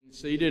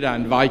Seated, I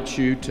invite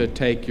you to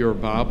take your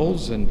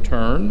Bibles and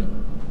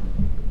turn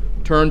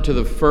to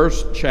the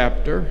first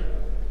chapter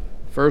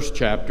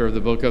of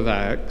the book of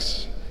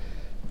Acts.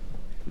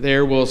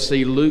 There we'll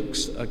see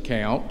Luke's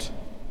account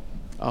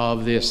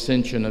of the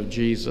ascension of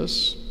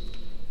Jesus,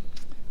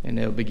 and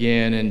it'll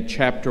begin in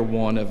chapter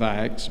 1 of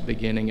Acts,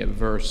 beginning at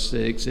verse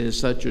 6. It is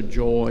such a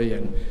joy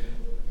and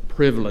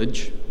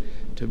privilege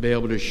to be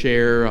able to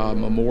share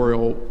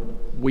Memorial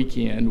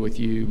Weekend with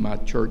you, my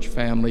church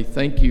family.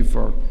 Thank you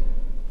for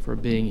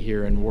being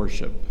here in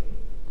worship.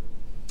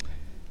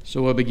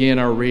 So we'll begin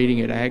our reading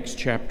at Acts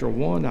chapter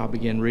 1. I'll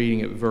begin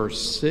reading at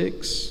verse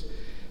 6.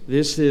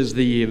 This is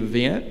the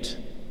event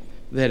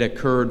that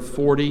occurred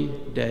 40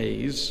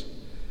 days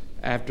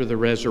after the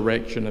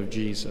resurrection of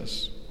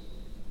Jesus.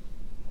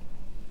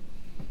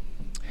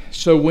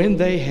 So when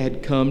they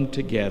had come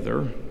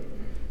together,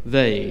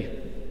 this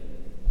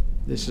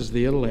is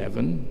the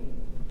 11,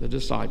 the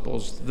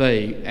disciples,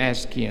 they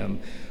asked him,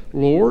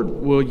 Lord,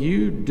 will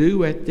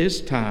you at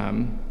this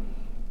time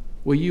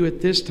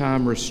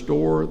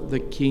restore the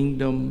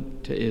kingdom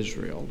to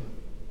Israel?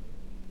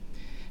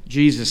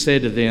 Jesus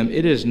said to them,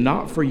 It is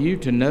not for you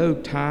to know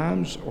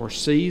times or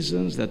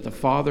seasons that the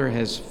Father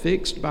has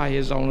fixed by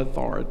his own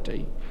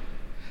authority,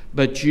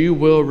 but you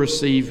will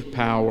receive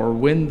power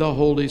when the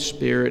Holy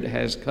Spirit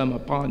has come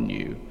upon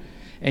you,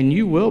 and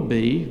you will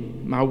be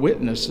my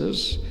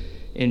witnesses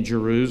in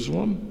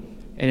Jerusalem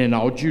and in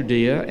all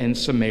Judea and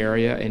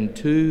Samaria and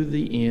to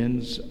the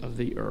ends of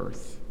the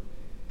earth.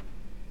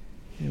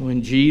 And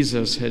when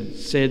Jesus had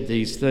said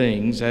these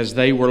things, as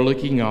they were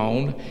looking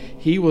on,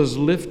 he was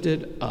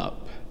lifted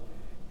up,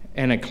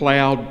 and a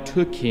cloud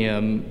took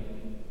him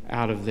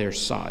out of their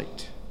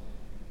sight.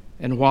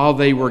 And while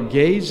they were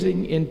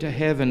gazing into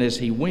heaven as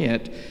he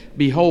went,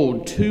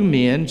 behold, two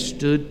men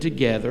stood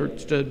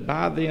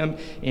by them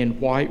in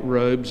white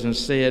robes, and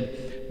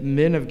said,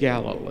 Men of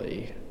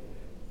Galilee,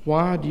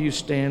 why do you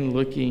stand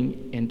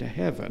looking into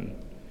heaven?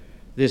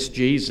 This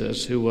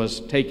Jesus, who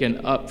was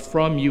taken up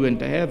from you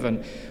into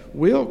heaven,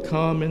 will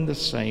come in the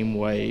same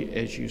way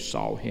as you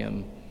saw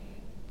him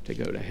to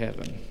go to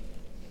heaven.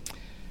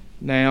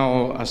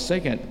 Now, a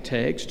second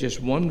text,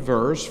 just one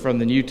verse from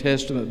the New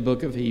Testament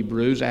book of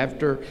Hebrews.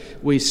 After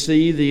we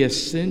see the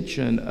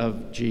ascension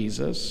of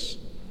Jesus,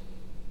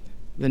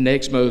 the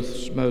next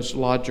most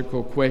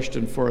logical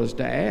question for us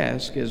to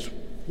ask is,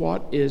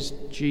 what is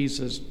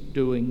Jesus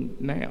doing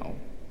now?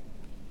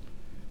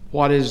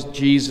 What is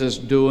Jesus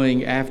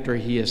doing after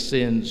he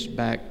ascends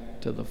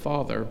back to the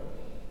Father?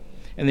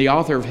 And the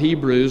author of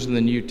Hebrews in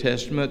the New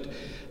Testament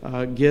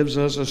gives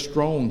us a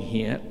strong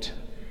hint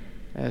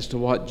as to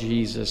what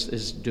Jesus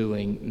is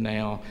doing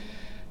now.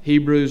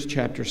 Hebrews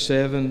chapter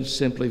 7,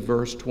 simply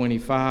verse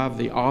 25,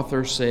 the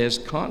author says,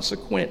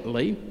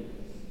 consequently,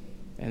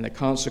 and the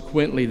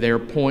consequently there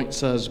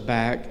points us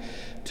back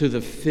to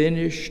the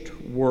finished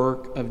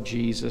work of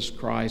Jesus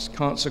Christ.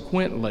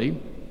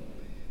 Consequently,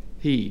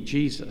 he,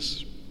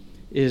 Jesus,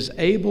 is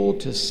able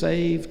to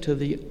save to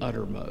the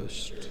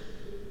uttermost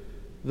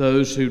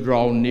those who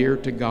draw near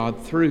to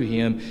God through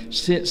him,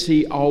 since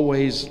he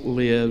always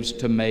lives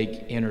to make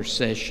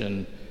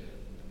intercession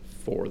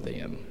for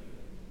them.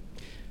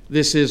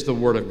 This is the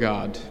word of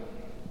God.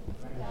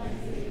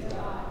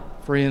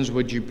 Friends,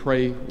 would you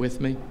pray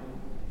with me?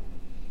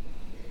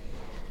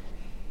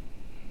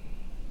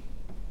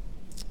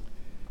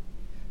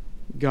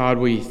 God,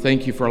 we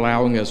thank you for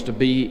allowing us to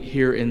be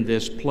here in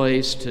this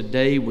place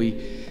today. We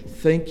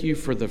thank you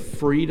for the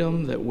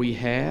freedom that we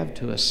have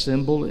to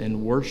assemble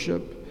and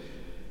worship.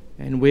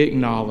 And we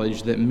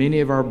acknowledge that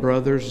many of our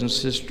brothers and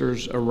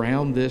sisters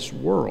around this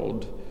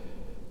world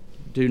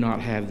do not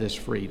have this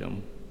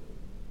freedom.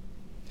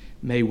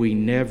 May we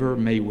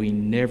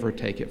never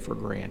take it for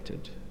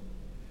granted.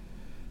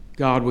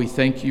 God, we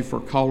thank you for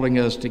calling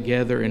us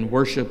together in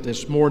worship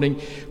this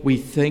morning. We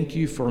thank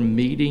you for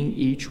meeting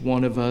each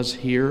one of us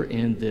here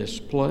in this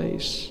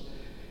place.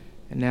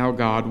 And now,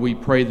 God, we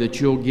pray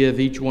that you'll give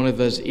each one of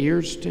us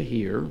ears to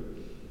hear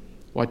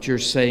what you're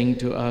saying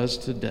to us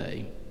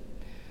today,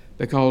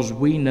 because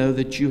we know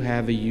that you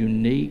have a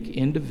unique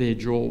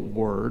individual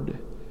word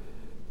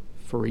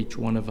for each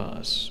one of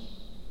us.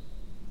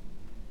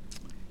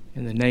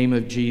 In the name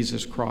of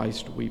Jesus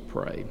Christ, we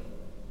pray.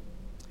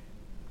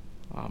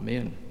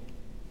 Amen.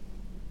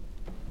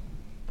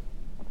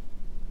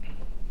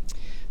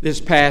 This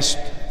past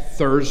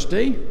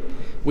Thursday,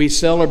 we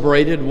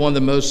celebrated one of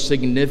the most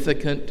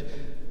significant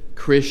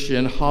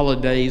Christian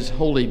holidays,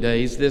 holy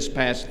days. This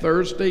past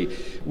Thursday,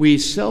 we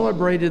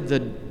celebrated the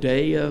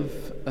Day of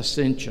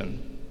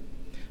Ascension.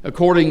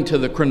 According to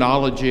the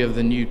chronology of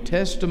the New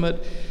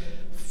Testament,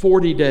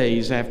 40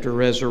 days after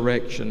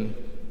resurrection,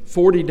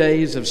 40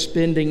 days of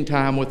spending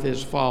time with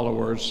his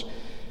followers,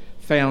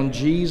 found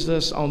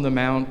Jesus on the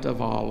Mount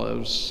of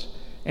Olives.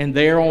 And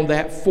there on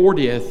that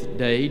 40th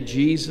day,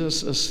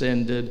 Jesus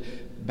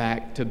ascended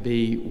back to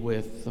be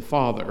with the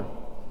Father.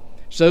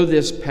 So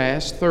this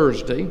past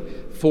Thursday,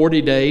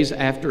 40 days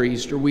after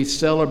Easter, we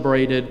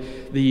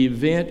celebrated the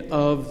event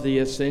of the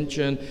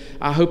Ascension.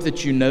 I hope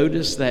that you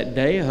noticed that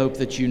day. I hope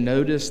that you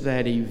noticed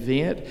that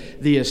event.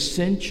 The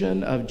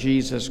Ascension of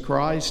Jesus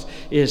Christ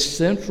is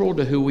central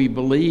to who we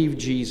believe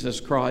Jesus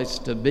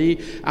Christ to be.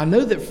 I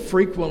know that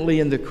frequently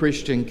in the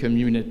Christian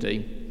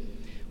community,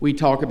 we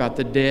talk about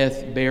the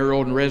death,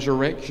 burial, and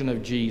resurrection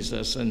of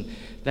Jesus, and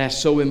that's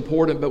so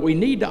important. But we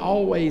need to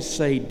always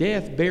say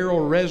death,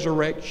 burial,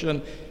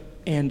 resurrection,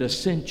 and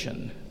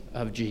ascension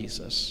of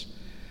Jesus,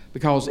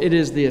 because it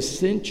is the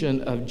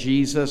ascension of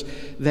Jesus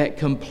that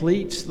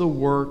completes the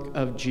work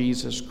of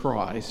Jesus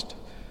Christ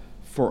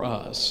for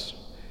us.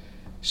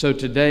 So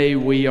today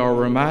we are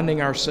reminding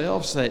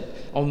ourselves that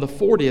on the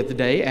 40th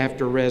day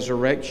after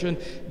resurrection,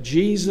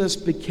 Jesus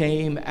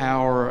became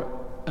our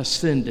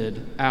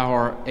ascended,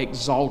 our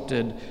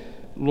exalted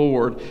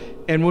Lord.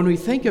 And when we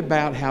think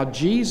about how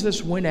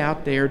Jesus went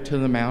out there to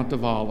the Mount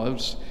of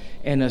Olives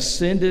and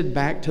ascended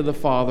back to the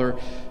Father,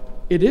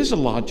 it is a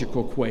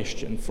logical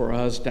question for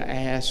us to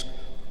ask,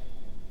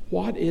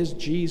 what is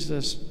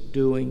Jesus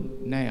doing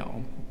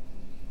now?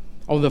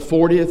 On the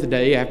 40th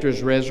day after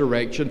his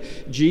resurrection,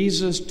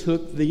 Jesus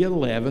took the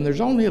 11.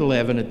 There's only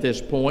 11 at this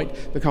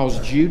point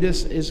because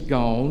Judas is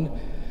gone.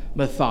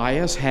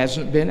 Matthias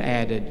hasn't been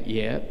added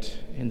yet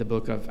in the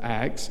book of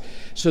Acts.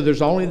 So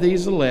there's only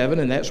these 11,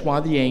 and that's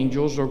why the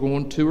angels are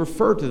going to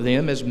refer to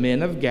them as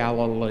men of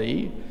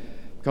Galilee.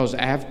 Because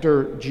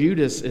after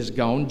Judas is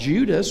gone,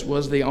 Judas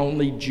was the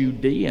only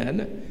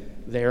Judean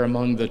there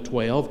among the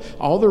 12.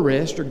 All the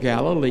rest are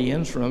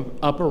Galileans from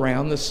up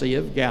around the Sea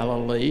of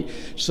Galilee.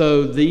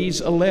 So these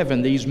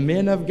 11, these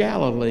men of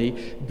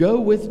Galilee, go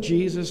with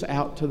Jesus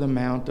out to the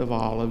Mount of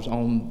Olives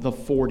on the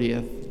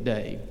 40th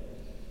day.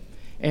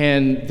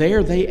 And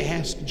there they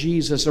ask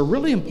Jesus a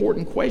really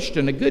important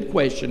question, a good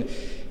question.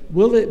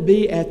 Will it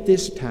be at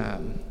this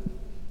time,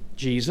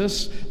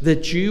 Jesus,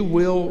 that you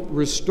will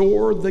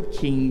restore the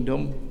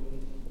kingdom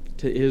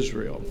to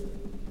Israel?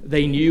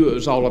 They knew it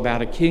was all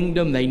about a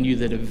kingdom. They knew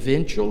that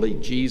eventually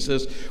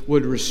Jesus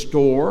would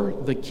restore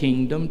the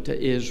kingdom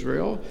to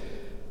Israel.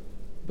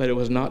 But it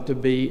was not to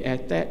be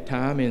at that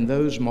time. In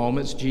those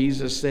moments,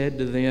 Jesus said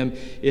to them,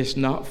 it's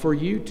not for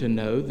you to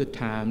know the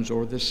times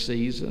or the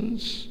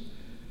seasons.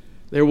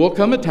 There will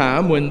come a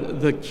time when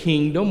the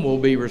kingdom will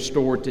be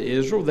restored to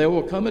Israel. There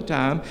will come a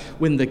time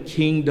when the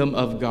kingdom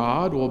of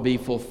God will be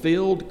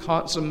fulfilled,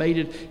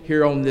 consummated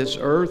here on this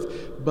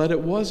earth. But it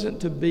wasn't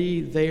to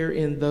be there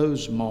in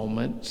those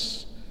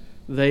moments,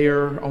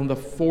 there on the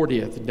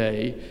 40th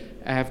day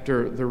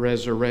after the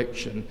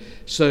resurrection.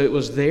 So it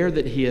was there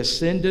that he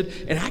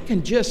ascended. And I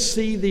can just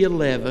see the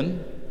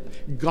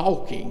 11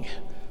 gawking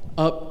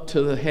up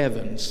to the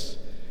heavens.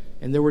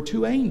 And there were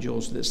two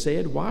angels that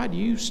said, why do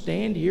you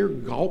stand here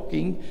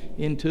gawking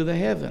into the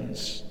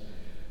heavens?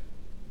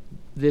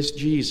 This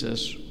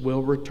Jesus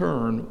will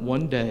return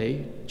one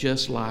day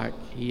just like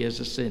he has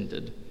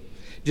ascended.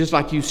 Just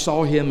like you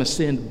saw him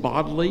ascend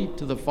bodily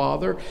to the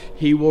Father,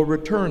 he will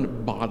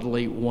return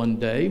bodily one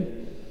day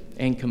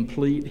and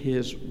complete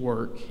his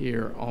work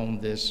here on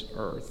this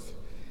earth.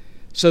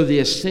 So the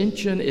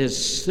ascension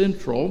is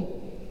central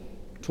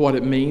to what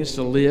it means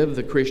to live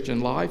the Christian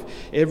life.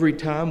 Every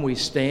time we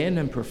stand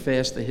and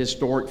profess the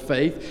historic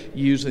faith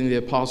using the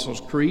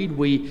Apostles' Creed,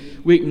 we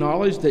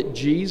acknowledge that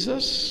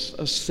Jesus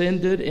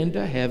ascended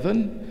into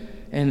heaven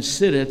and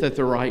sitteth at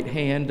the right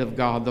hand of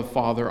God the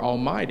Father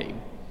Almighty.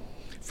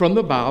 From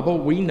the Bible,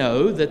 we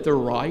know that the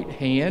right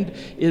hand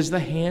is the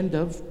hand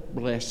of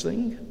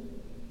blessing.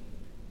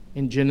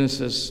 In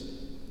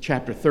Genesis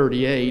chapter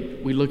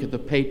 38, we look at the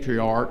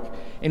patriarch,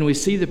 and we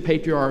see the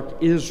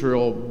patriarch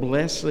Israel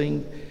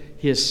blessing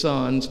his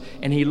sons,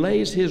 and he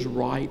lays his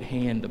right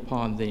hand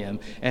upon them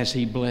as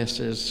he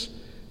blesses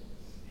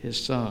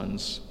his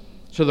sons.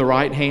 So the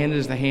right hand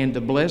is the hand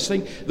of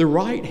blessing. The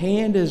right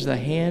hand is the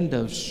hand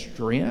of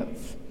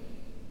strength.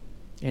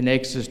 In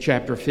Exodus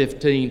chapter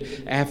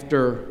 15,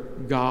 after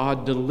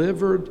God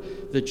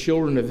delivered the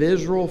children of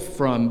Israel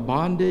from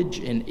bondage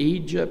in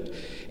Egypt,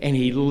 and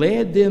he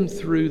led them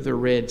through the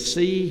Red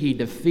Sea, he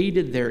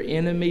defeated their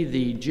enemy,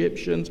 the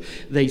Egyptians.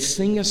 They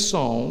sing a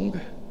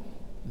song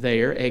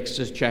there,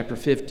 Exodus chapter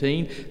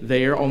 15,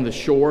 there on the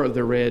shore of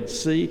the Red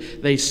Sea.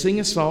 They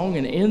sing a song,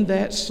 and in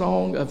that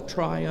song of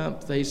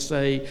triumph, they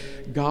say,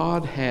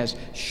 God has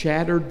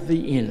shattered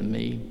the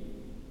enemy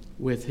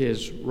with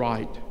his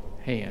right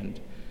hand.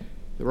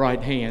 The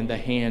right hand, the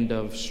hand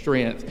of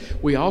strength.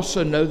 We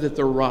also know that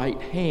the right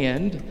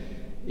hand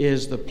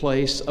is the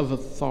place of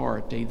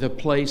authority, the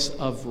place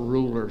of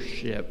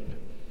rulership.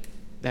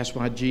 That's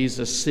why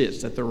Jesus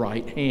sits at the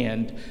right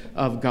hand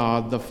of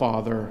God the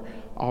Father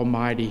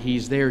Almighty.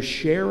 He's there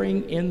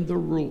sharing in the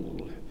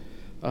rule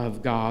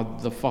of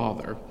God the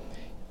Father.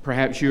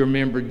 Perhaps you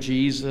remember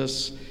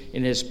Jesus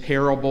in his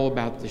parable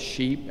about the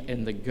sheep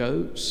and the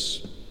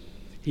goats.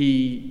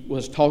 He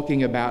was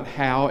talking about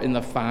how in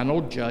the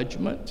final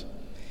judgment,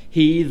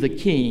 he, the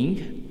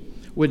king,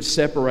 would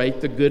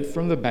separate the good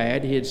from the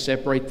bad. He'd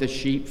separate the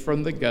sheep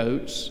from the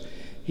goats.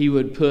 He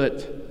would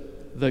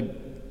put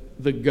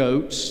the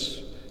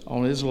goats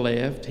on his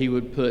left. He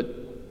would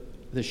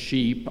put the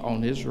sheep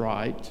on his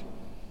right.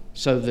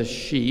 So the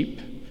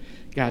sheep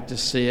got to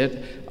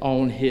sit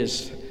on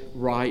his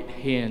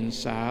right-hand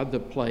side, the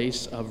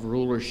place of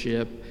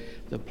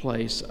rulership, the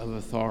place of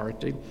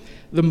authority.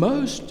 The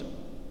most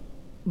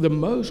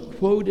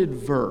quoted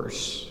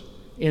verse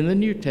in the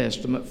New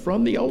Testament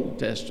from the Old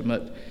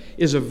Testament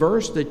is a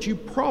verse that you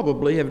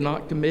probably have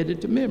not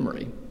committed to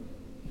memory.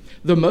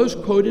 The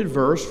most quoted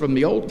verse from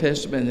the Old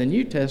Testament and the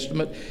New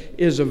Testament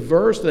is a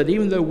verse that,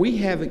 even though we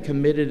haven't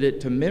committed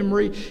it to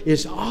memory,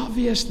 it's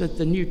obvious that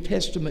the New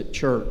Testament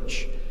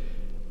church,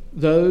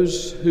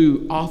 those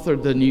who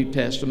authored the New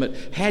Testament,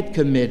 had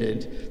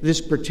committed this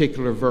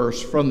particular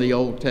verse from the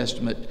Old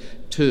Testament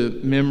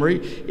to memory.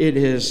 It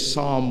is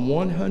Psalm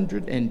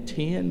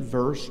 110,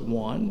 verse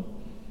 1.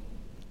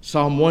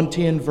 Psalm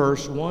 110,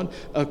 verse 1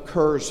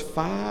 occurs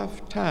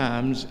 5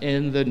 times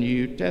in the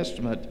New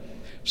Testament.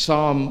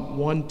 Psalm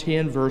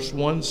 110, verse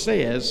 1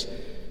 says,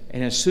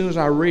 and as soon as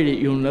I read it,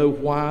 you'll know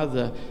why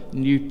the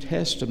New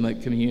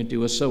Testament community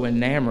was so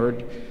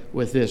enamored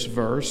with this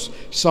verse.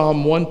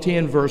 Psalm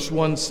 110, verse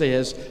 1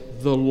 says,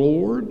 "The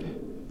Lord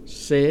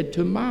said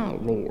to my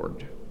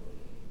Lord."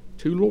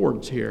 2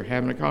 lords here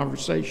having a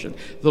conversation.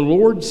 "The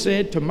Lord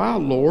said to my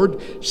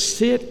Lord,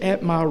 sit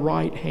at my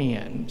right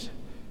hand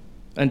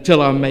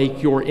until I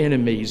make your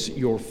enemies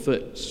your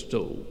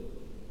footstool."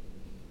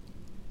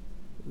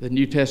 The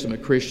New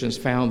Testament Christians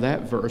found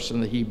that verse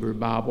in the Hebrew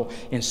Bible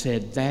and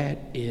said, that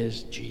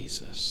is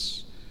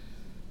Jesus.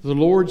 The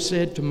Lord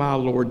said to my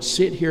Lord,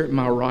 sit here at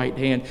my right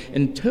hand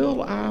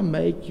until I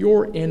make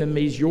your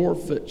enemies your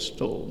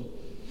footstool.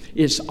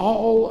 It's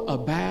all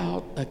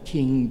about a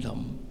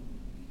kingdom.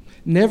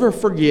 Never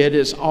forget,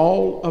 it's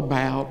all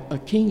about a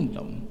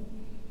kingdom.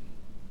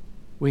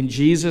 When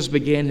Jesus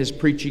began his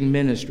preaching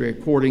ministry,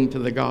 according to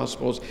the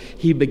Gospels,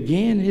 he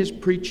began his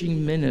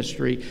preaching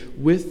ministry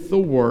with the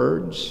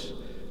words,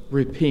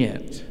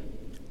 repent,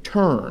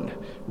 turn,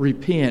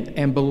 repent,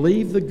 and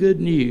believe the good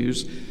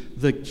news.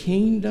 The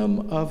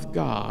kingdom of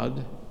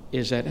God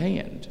is at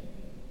hand.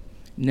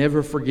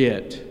 Never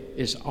forget,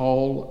 it's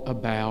all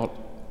about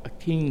a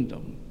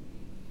kingdom.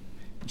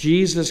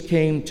 Jesus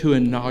came to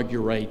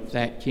inaugurate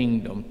that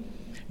kingdom.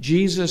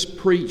 Jesus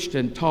preached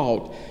and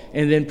taught,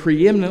 and then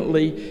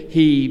preeminently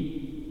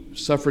he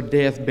suffered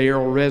death,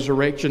 burial,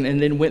 resurrection, and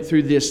then went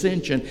through the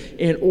ascension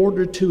in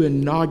order to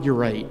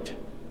inaugurate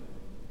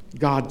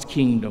God's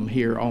kingdom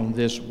here on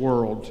this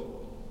world.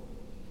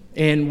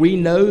 And we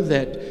know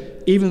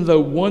that even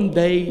though one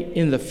day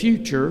in the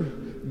future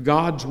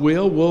God's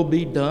will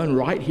be done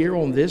right here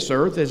on this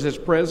earth as it's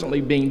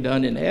presently being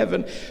done in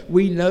heaven,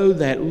 we know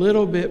that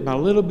little bit by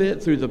little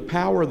bit, through the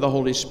power of the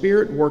Holy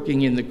Spirit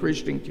working in the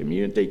Christian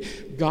community,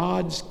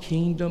 God's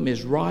kingdom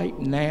is right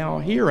now,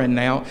 here and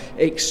now,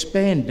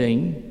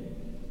 expanding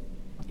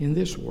in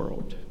this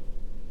world.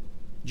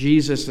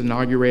 Jesus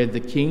inaugurated the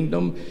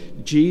kingdom.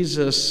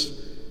 Jesus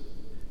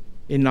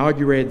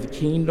inaugurated the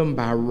kingdom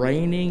by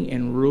reigning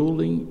and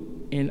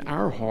ruling in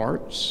our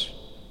hearts,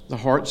 the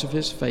hearts of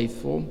his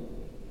faithful.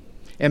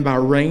 And by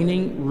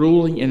reigning,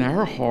 ruling in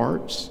our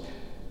hearts,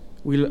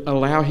 we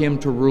allow him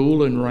to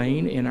rule and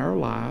reign in our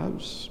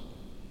lives.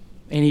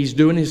 And he's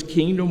doing his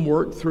kingdom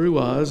work through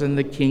us, and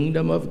the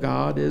kingdom of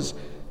God is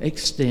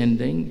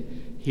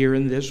extending here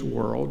in this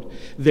world.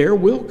 There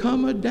will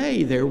come a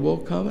day, there will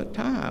come a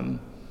time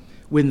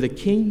when the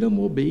kingdom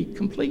will be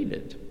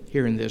completed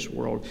here in this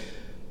world.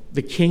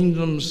 The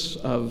kingdoms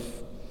of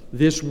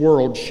this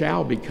world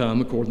shall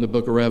become, according to the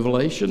book of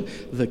Revelation,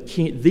 the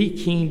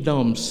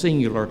kingdom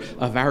singular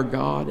of our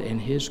God and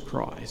his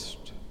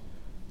Christ.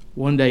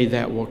 One day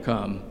that will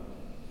come.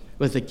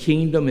 But the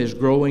kingdom is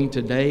growing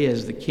today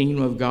as the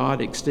kingdom of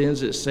God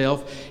extends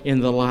itself in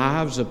the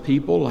lives of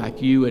people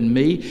like you and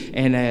me,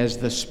 and as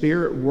the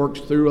Spirit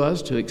works through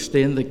us to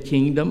extend the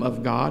kingdom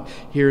of God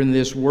here in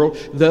this world.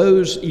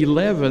 Those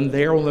 11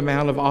 there on the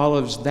Mount of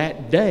Olives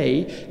that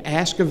day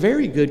ask a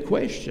very good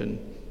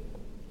question.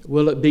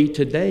 Will it be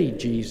today,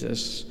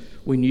 Jesus,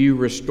 when you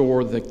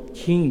restore the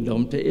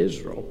kingdom to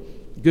Israel?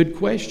 Good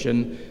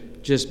question,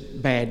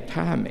 just bad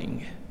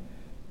timing.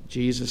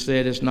 Jesus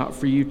said it's not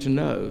for you to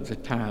know the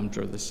times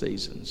or the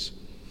seasons.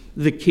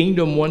 The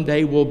kingdom one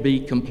day will be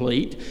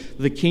complete.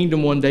 The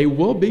kingdom one day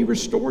will be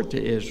restored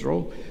to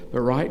Israel.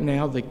 But right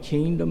now the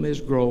kingdom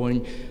is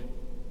growing.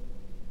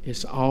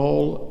 It's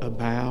all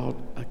about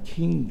a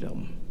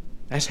kingdom.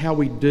 That's how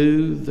we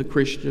do the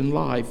Christian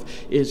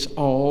life. It's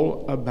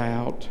all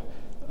about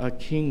a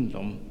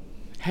kingdom.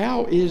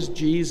 How is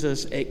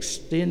Jesus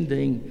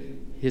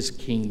extending his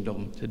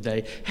kingdom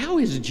today? How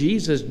is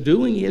Jesus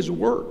doing his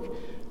work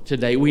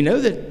today? We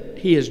know that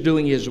he is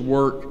doing his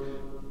work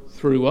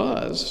through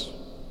us,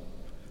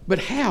 but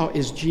how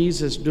is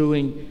Jesus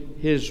doing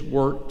his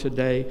work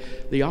today?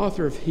 The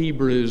author of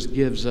Hebrews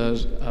gives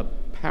us a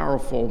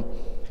powerful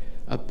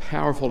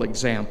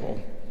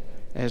example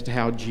as to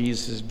how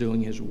Jesus is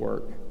doing his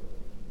work.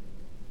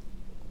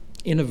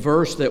 In a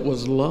verse that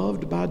was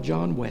loved by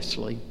John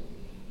Wesley,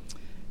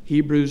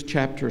 Hebrews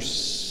chapter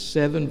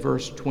 7,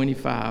 verse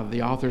 25,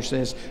 the author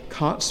says,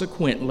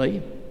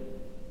 consequently,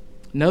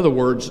 In other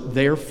words,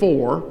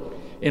 therefore,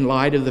 in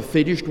light of the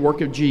finished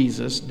work of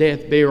Jesus,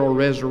 death, burial,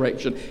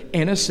 resurrection,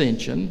 and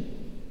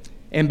ascension,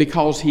 and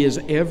because he is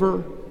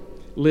ever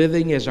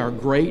living as our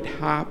great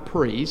high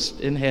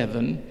priest in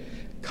heaven,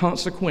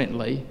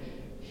 consequently,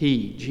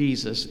 he,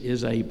 Jesus,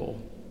 is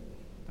able.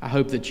 I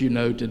hope that you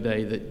know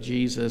today that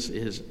Jesus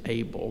is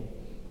able.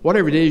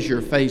 Whatever it is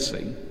you're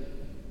facing,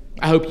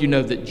 I hope you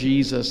know that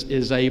Jesus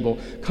is able.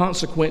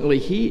 Consequently,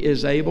 he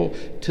is able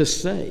to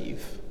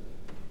save.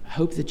 I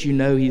hope that you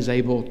know he's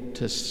able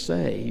to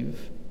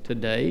save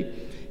today.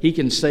 He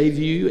can save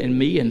you and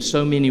me in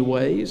so many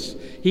ways.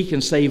 He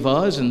can save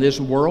us in this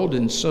world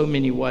in so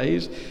many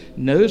ways.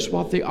 Notice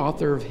what the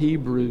author of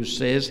Hebrews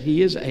says.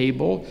 He is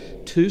able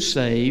to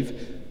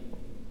save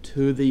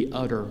to the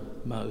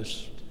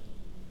uttermost.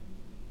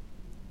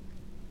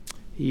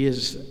 He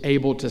is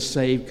able to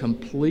save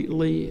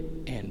completely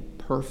and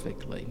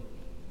perfectly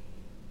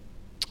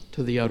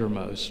to the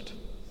uttermost.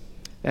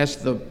 That's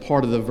the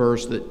part of the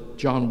verse that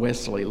John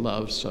Wesley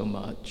loves so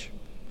much.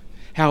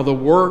 How the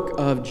work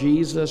of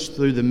Jesus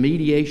through the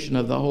mediation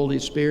of the Holy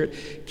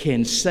Spirit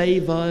can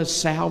save us,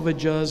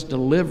 salvage us,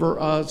 deliver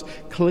us,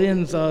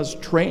 cleanse us,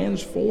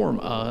 transform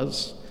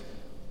us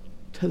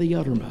to the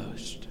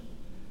uttermost.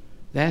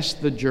 That's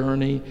the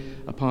journey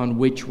upon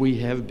which we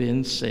have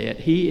been set.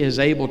 He is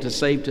able to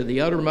save to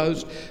the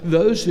uttermost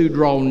those who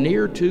draw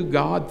near to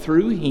God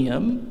through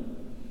him.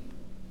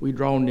 We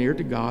draw near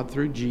to God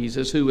through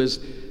Jesus, who is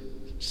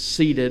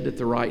seated at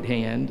the right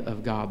hand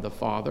of God the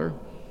Father.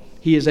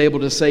 He is able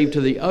to save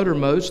to the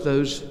uttermost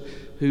those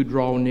who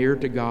draw near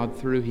to God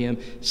through him,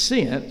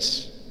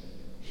 since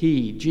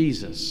he,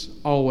 Jesus,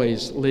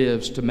 always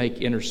lives to make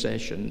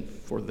intercession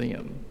for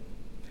them.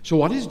 So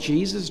what is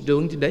Jesus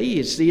doing today? He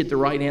is seated at the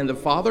right hand of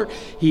the Father.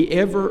 He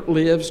ever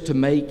lives to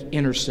make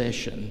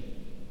intercession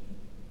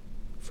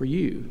for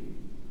you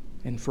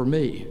and for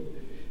me.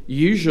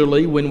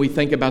 Usually when we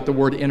think about the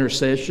word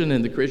intercession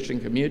in the Christian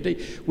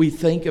community, we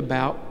think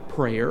about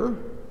prayer.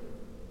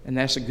 And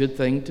that's a good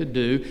thing to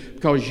do,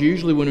 because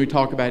usually when we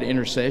talk about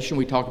intercession,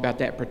 we talk about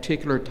that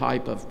particular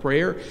type of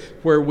prayer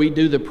where we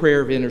do the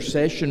prayer of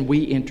intercession.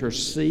 We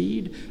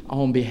intercede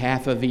on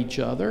behalf of each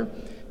other.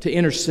 To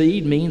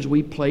intercede means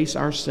we place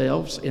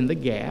ourselves in the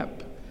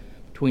gap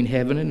between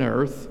heaven and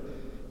earth.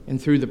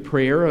 And through the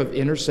prayer of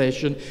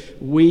intercession,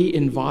 we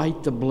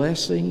invite the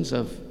blessings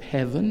of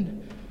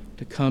heaven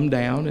to come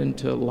down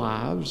into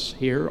lives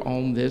here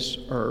on this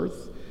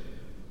earth.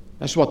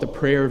 That's what the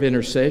prayer of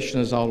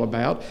intercession is all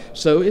about.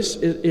 So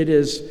it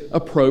is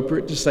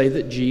appropriate to say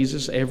that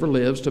Jesus ever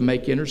lives to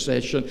make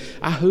intercession.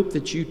 I hope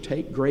that you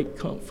take great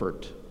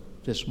comfort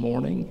this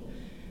morning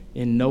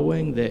in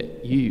knowing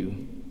that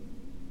you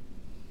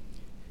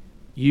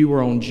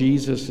are on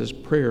Jesus'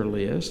 prayer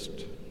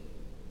list.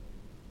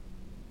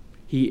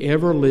 He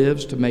ever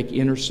lives to make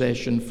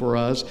intercession for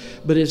us,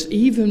 but it's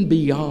even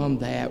beyond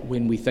that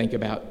when we think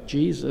about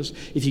Jesus.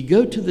 If you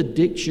go to the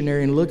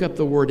dictionary and look up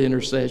the word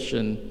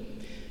intercession,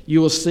 you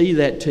will see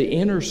that to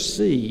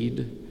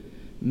intercede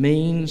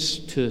means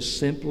to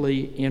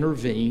simply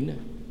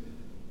intervene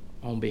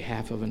on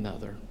behalf of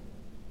another.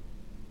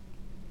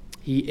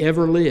 He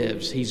ever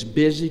lives. He's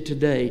busy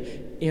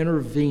today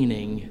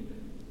intervening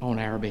on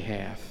our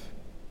behalf.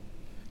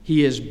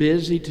 He is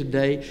busy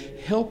today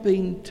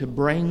helping to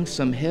bring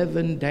some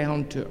heaven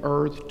down to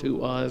earth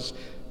to us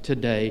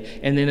today,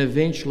 and then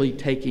eventually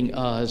taking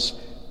us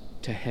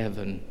to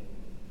heaven.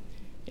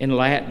 In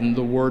Latin,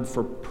 the word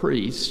for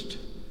priest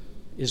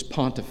is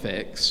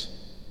pontifex,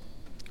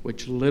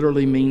 which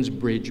literally means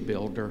bridge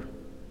builder.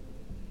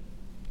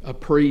 A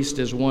priest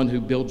is one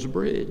who builds a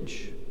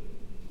bridge.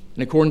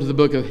 And according to the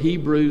book of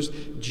Hebrews,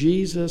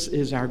 Jesus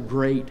is our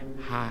great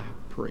high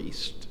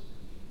priest.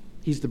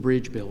 He's the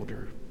bridge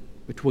builder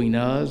between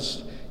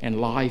us and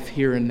life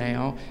here and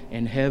now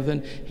and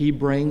heaven. He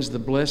brings the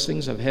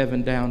blessings of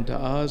heaven down to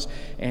us,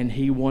 and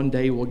he one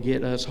day will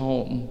get us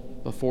home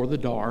before the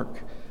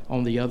dark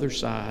on the other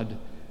side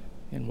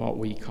in what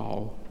we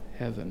call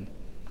heaven.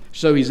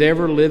 So he's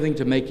ever living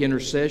to make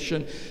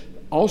intercession.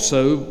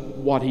 Also,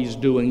 what he's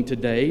doing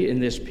today in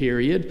this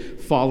period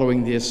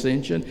following the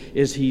ascension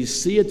is he's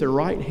seated at the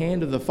right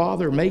hand of the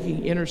Father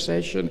making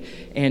intercession,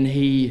 and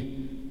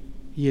he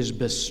is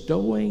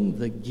bestowing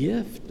the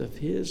gift of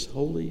his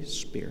Holy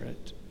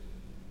Spirit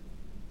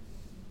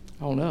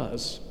on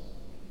us.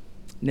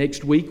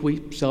 Next week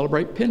we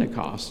celebrate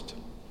Pentecost.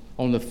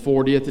 On the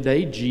 40th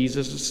day,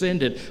 Jesus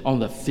ascended. On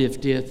the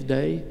 50th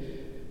day,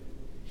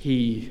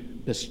 he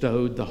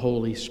bestowed the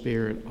Holy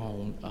Spirit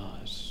on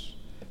us.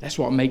 That's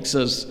what makes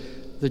us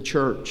the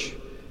church,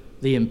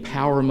 the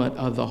empowerment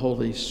of the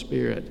Holy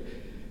Spirit.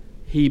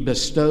 He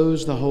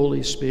bestows the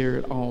Holy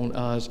Spirit on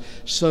us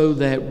so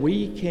that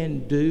we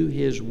can do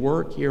his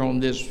work here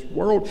on this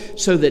world,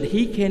 so that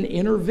he can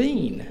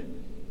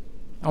intervene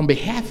on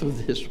behalf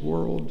of this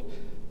world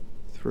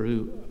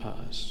through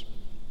us.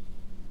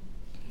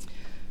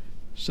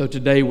 So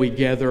today we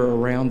gather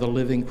around the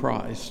living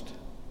Christ,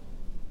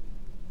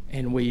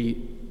 and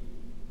we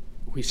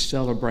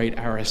celebrate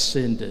our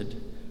ascended,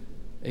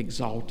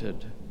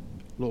 exalted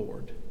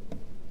Lord.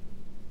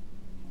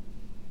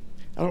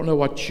 I don't know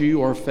what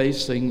you are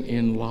facing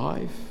in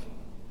life,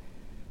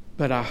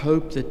 but I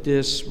hope that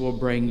this will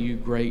bring you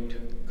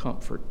great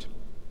comfort.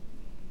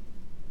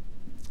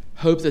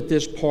 Hope that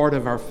this part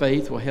of our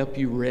faith will help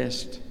you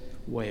rest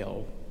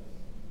well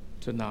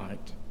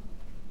tonight.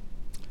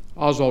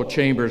 Oswald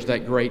Chambers,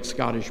 that great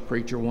Scottish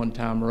preacher, one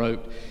time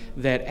wrote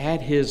that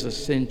at his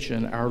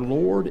ascension, our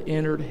Lord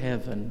entered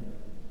heaven,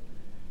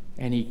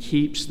 and he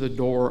keeps the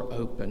door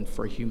open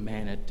for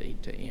humanity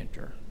to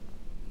enter.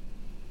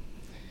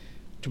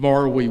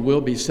 Tomorrow we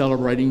will be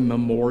celebrating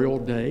Memorial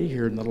Day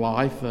here in the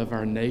life of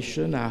our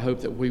nation. I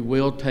hope that we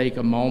will take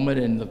a moment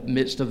in the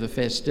midst of the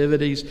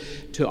festivities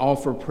to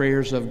offer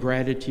prayers of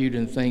gratitude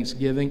and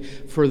thanksgiving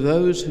for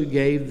those who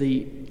gave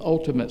the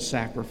ultimate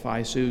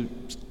sacrifice, who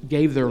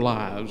gave their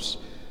lives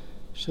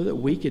so that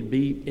we could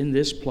be in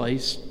this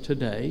place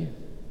today.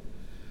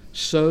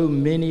 So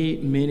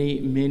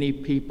many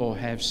people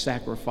have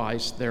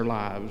sacrificed their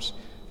lives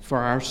for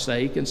our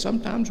sake, and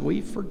sometimes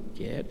we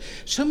forget.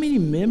 So many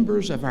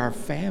members of our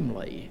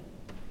families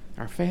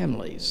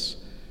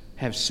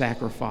have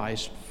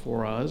sacrificed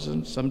for us,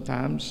 and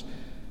sometimes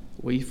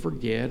we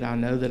forget. I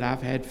know that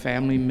I've had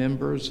family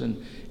members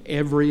in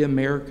every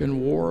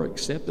American war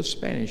except the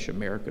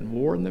Spanish-American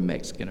War and the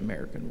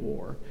Mexican-American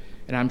War.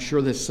 And I'm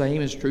sure the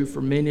same is true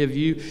for many of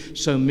you.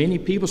 So many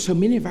people, so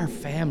many of our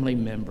family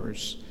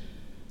members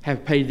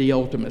have paid the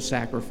ultimate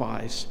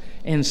sacrifice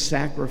and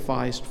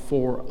sacrificed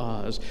for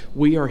us.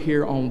 We are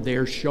here on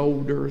their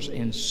shoulders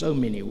in so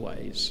many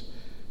ways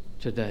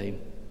today.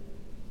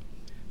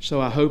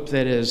 So I hope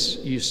that as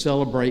you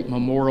celebrate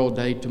Memorial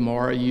Day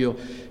tomorrow, you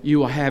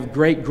will have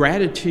great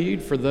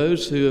gratitude for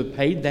those who have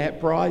paid that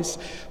price.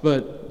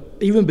 But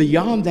even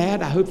beyond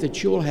that, I hope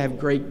that you'll have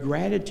great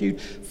gratitude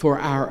for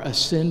our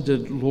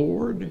ascended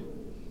Lord,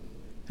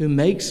 who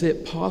makes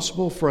it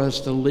possible for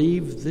us to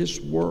leave this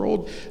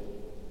world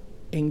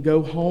and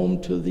go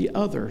home to the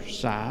other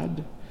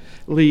side,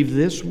 leave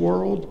this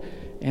world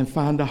and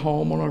find a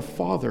home on our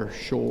farther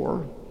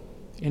shore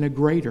in a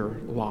greater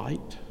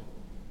light.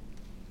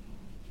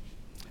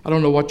 I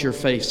don't know what you're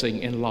facing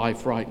in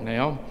life right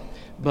now,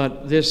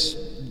 but this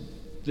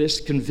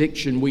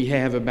conviction we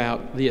have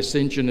about the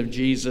ascension of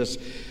Jesus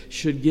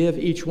should give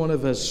each one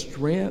of us the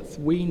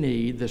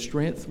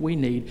strength we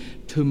need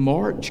to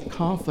march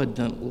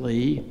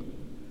confidently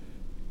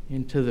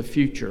into the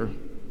future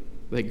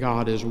that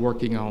God is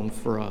working on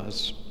for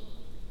us.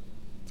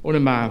 One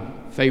of my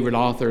favorite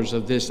authors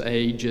of this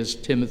age is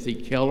Timothy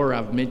Keller.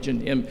 I've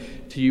mentioned him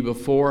to you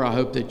before. I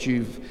hope that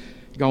you've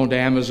gone to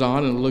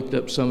Amazon and looked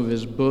up some of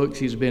his books.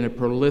 He's been a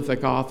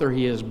prolific author.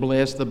 He has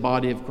blessed the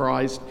body of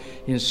Christ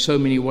in so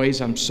many ways.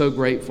 I'm so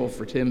grateful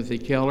for Timothy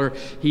Keller.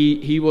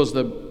 He was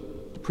the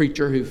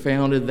preacher who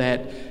founded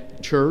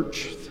that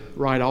church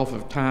right off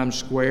of Times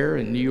Square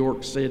in New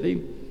York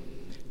City.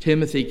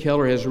 Timothy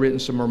Keller has written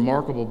some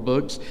remarkable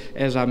books.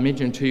 As I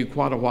mentioned to you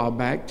quite a while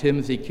back,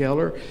 Timothy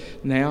Keller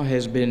now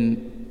has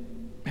been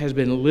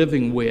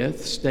living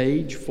with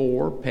stage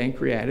 4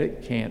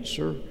 pancreatic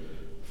cancer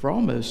for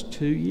almost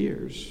 2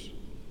 years.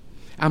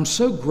 I'm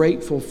so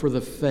grateful for the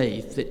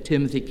faith that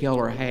Timothy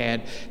Keller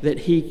had, that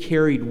he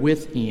carried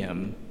with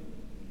him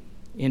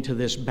into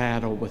this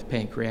battle with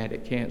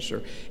pancreatic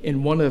cancer.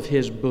 In one of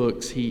his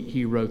books,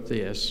 he wrote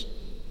this: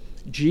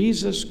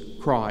 Jesus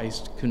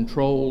Christ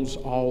controls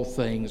all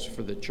things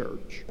for the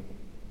church.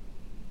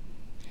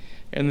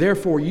 And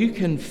therefore, you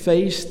can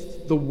face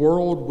the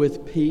world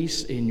with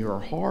peace in your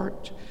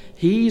heart.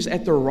 He's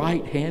at the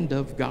right hand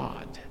of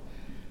God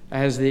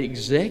as the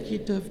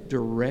executive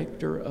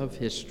director of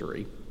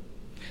history,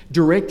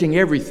 directing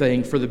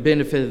everything for the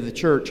benefit of the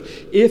church.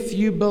 If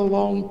you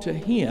belong to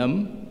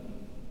Him,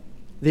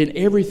 then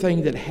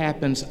everything that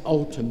happens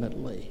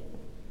ultimately,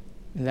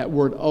 and that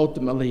word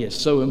ultimately is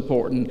so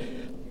important,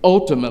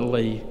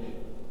 ultimately,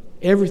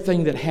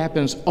 everything that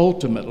happens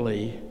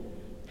ultimately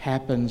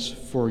happens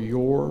for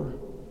your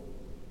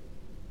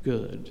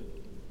good.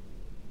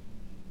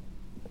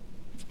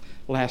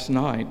 Last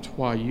night,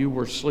 while you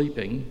were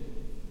sleeping,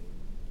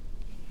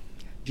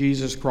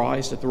 Jesus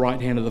Christ at the right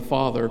hand of the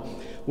Father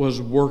was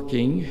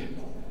working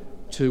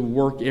to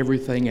work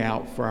everything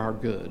out for our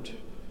good.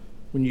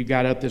 When you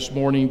got up this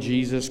morning,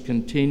 Jesus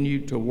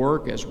continued to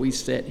work. As we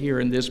sit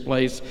here in this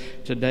place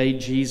today,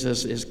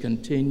 Jesus is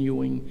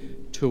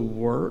continuing to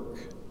work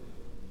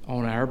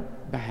on our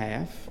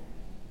behalf.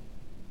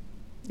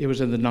 It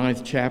was in the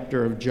 9th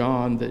chapter of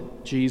John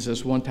that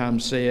Jesus one time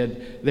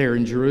said there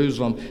in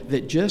Jerusalem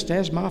that just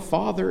as my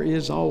Father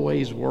is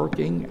always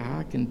working,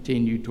 I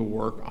continue to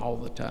work all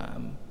the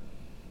time.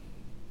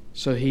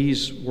 So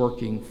He's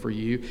working for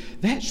you.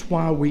 That's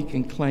why we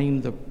can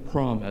claim the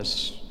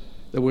promise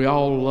that we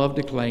all love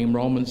to claim,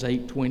 Romans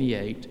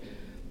 8:28,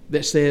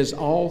 that says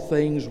all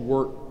things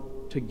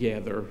work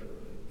together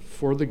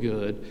for the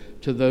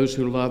good to those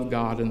who love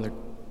God and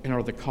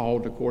are the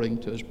called according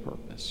to His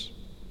purpose.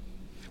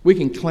 We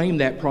can claim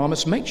that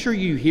promise. Make sure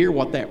you hear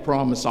what that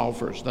promise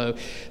offers, though.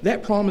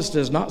 That promise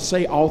does not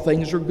say all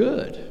things are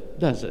good,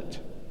 does it?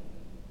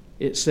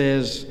 It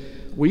says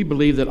we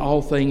believe that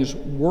all things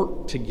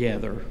work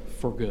together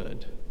for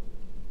good.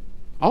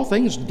 All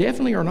things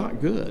definitely are not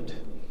good.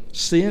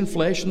 Sin,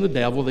 flesh, and the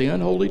devil, the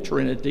unholy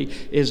trinity,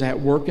 is at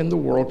work in the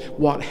world.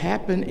 What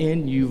happened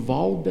in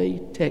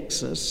Uvalde,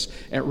 Texas,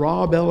 at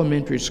Robb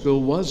Elementary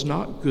School was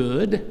not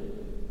good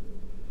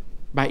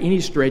by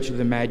any stretch of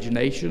the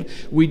imagination.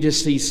 We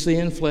just see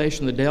sin, flesh,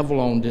 and the devil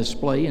on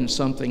display in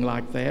something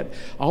like that.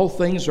 All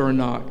things are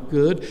not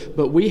good,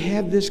 but we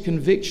have this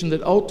conviction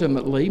that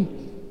ultimately,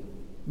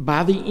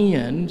 by the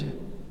end,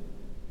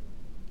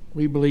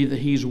 we believe that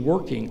He's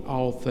working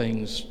all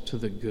things to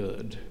the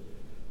good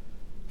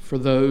for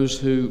those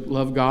who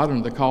love God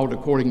and are called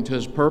according to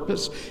His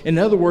purpose. In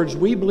other words,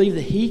 we believe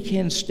that He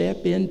can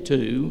step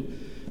into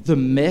the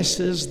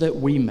messes that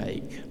we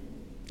make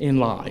in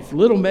life,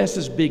 little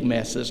messes, big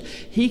messes.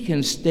 He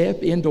can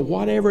step into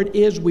whatever it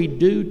is we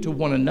do to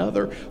one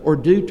another or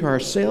do to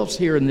ourselves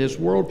here in this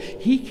world.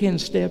 He can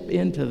step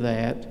into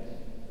that,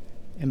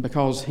 and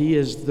because He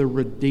is the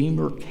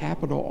Redeemer,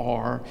 capital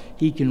R,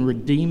 He can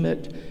redeem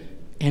it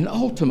and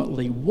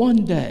ultimately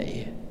one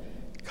day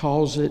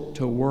cause it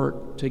to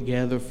work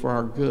together for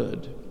our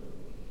good.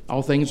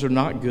 All things are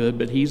not good,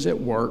 but He's at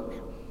work,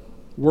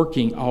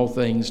 working all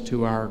things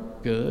to our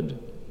good.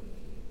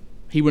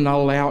 He will not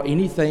allow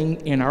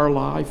anything in our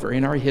life or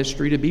in our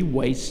history to be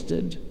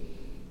wasted.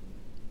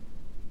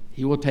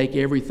 He will take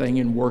everything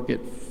and work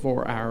it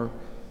for our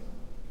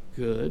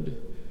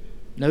good.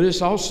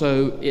 Notice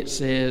also it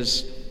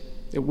says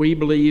that we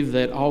believe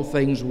that all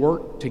things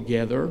work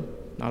together.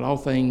 Not all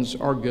things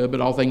are good, but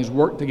all things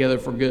work together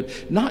for good.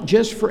 Not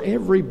just for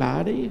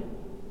everybody,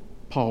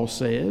 Paul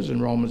says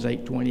in Romans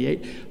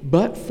 8:28,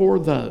 but for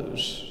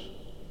those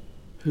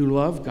who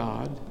love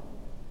God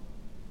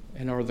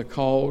and are the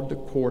called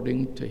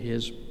according to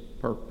His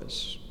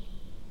purpose.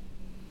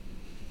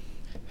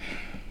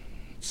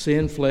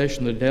 Sin, flesh,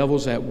 and the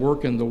devil's at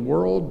work in the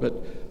world, but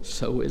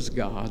so is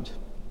God.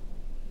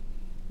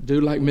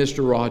 Do like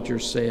Mr.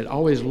 Rogers said,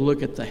 always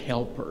look at the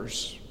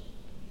helpers.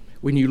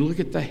 When you look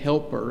at the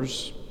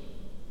helpers,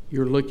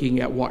 you're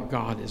looking at what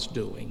God is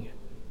doing.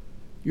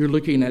 You're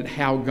looking at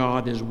how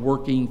God is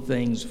working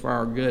things for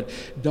our good.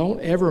 Don't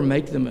ever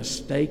make the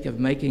mistake of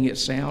making it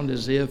sound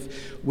as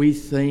if we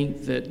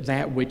think that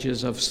that which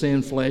is of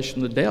sin, flesh,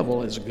 and the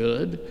devil is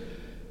good.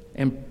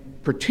 And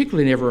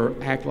particularly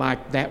never act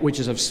like that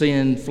which is of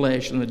sin,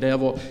 flesh, and the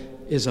devil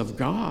is of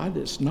God.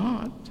 It's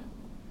not.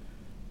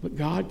 But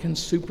God can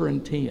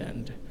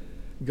superintend.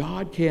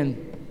 God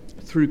can,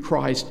 through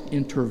Christ,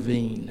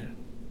 intervene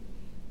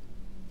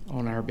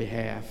on our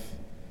behalf.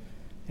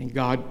 And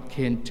God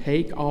can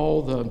take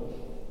all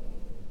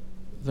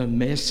the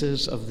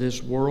messes of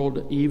this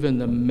world, even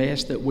the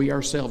mess that we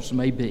ourselves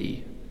may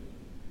be,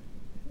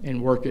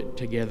 and work it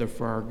together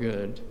for our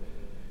good.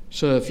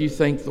 So if you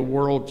think the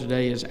world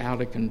today is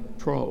out of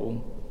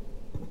control,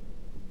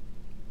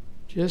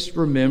 just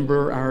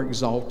remember our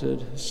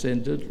exalted,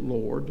 ascended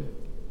Lord.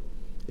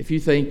 If you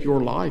think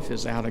your life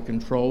is out of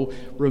control,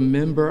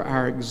 remember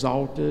our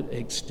exalted,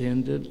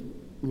 extended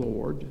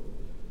Lord.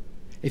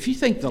 If you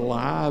think the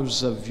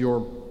lives of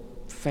your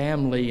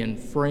family and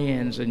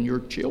friends and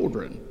your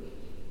children,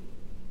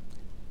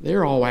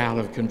 they're all out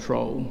of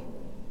control,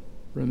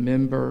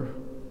 remember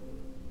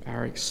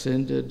our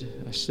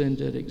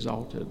ascended,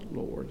 exalted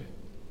Lord.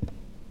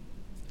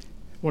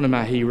 One of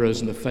my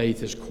heroes in the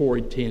faith is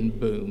Corrie ten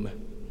Boom.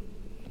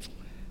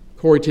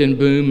 Corrie ten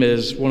Boom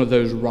is one of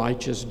those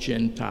righteous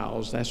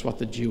Gentiles. That's what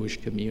the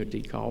Jewish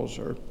community calls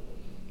her,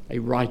 a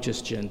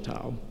righteous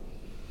Gentile.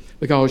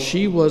 Because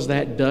she was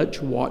that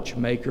Dutch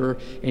watchmaker,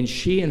 and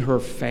she and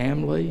her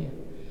family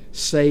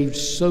saved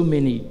so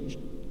many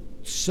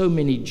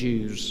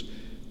Jews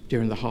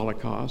during the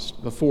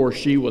Holocaust before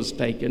she was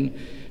taken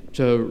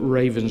to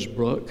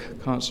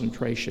Ravensbrück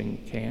concentration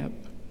camp.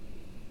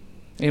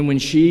 And when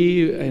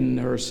she and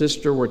her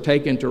sister were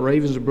taken to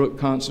Ravensbrück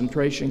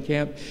concentration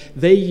camp,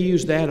 they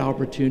used that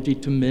opportunity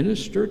to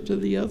minister to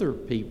the other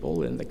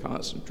people in the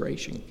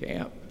concentration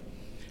camp,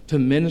 to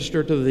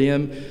minister to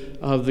them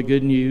of the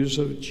good news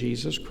of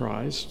Jesus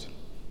Christ.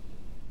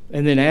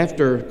 And then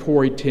after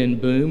Corrie ten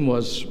Boom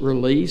was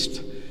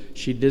released,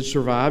 she did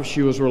survive.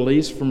 She was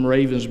released from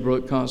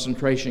Ravensbrück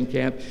concentration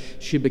camp.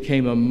 She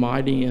became a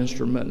mighty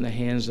instrument in the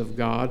hands of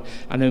God.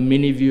 I know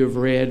many of you have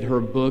read her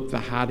book, The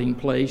Hiding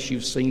Place.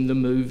 You've seen the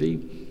movie.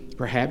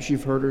 Perhaps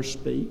you've heard her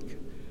speak.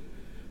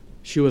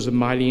 She was a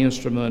mighty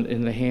instrument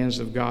in the hands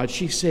of God.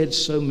 She said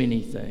so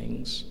many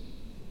things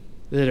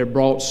that have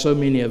brought so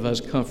many of us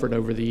comfort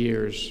over the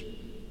years,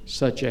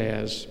 such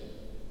as,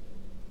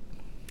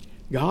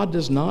 God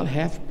does not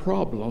have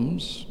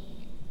problems,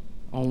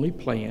 only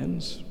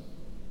plans.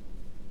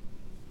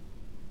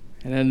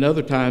 And at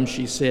another time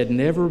she said,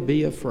 never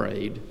be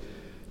afraid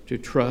to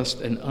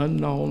trust an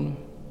unknown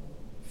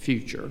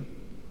future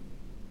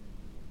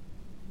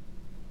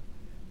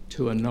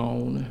to a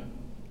known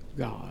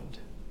God.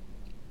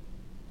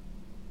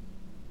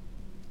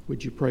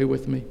 Would you pray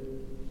with me?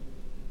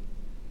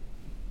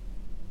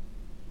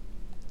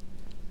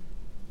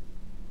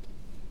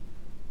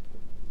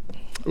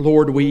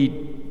 Lord,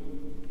 we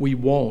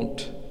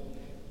want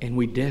and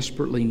we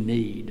desperately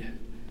need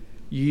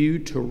you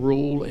to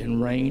rule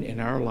and reign in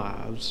our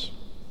lives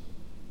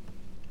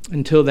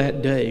until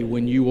that day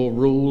when you will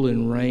rule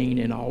and reign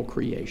in all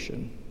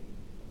creation.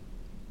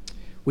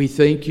 We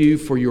thank you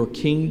for your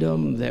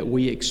kingdom that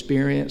we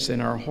experience in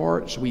our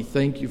hearts. We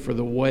thank you for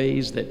the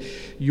ways that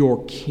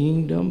your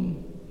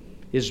kingdom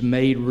is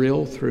made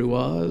real through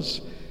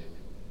us,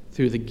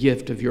 through the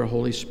gift of your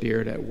Holy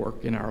Spirit at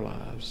work in our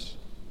lives.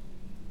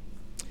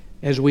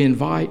 As we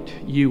invite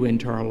you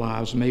into our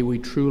lives, may we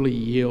truly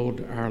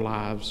yield our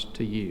lives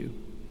to you.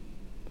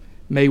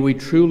 May we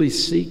truly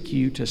seek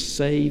you to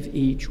save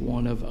each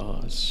one of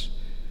us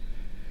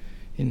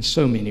in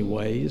so many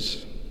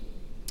ways,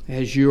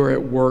 as you are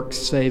at work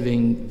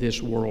saving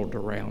this world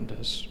around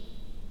us.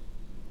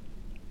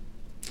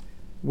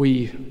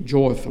 We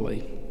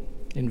joyfully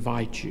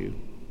invite you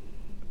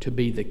to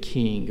be the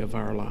King of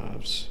our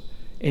lives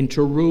and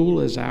to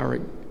rule as our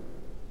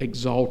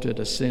exalted,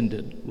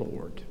 ascended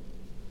Lord.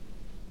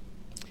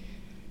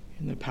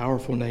 In the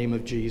powerful name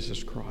of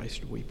Jesus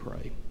Christ, we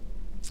pray.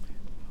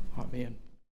 Amen.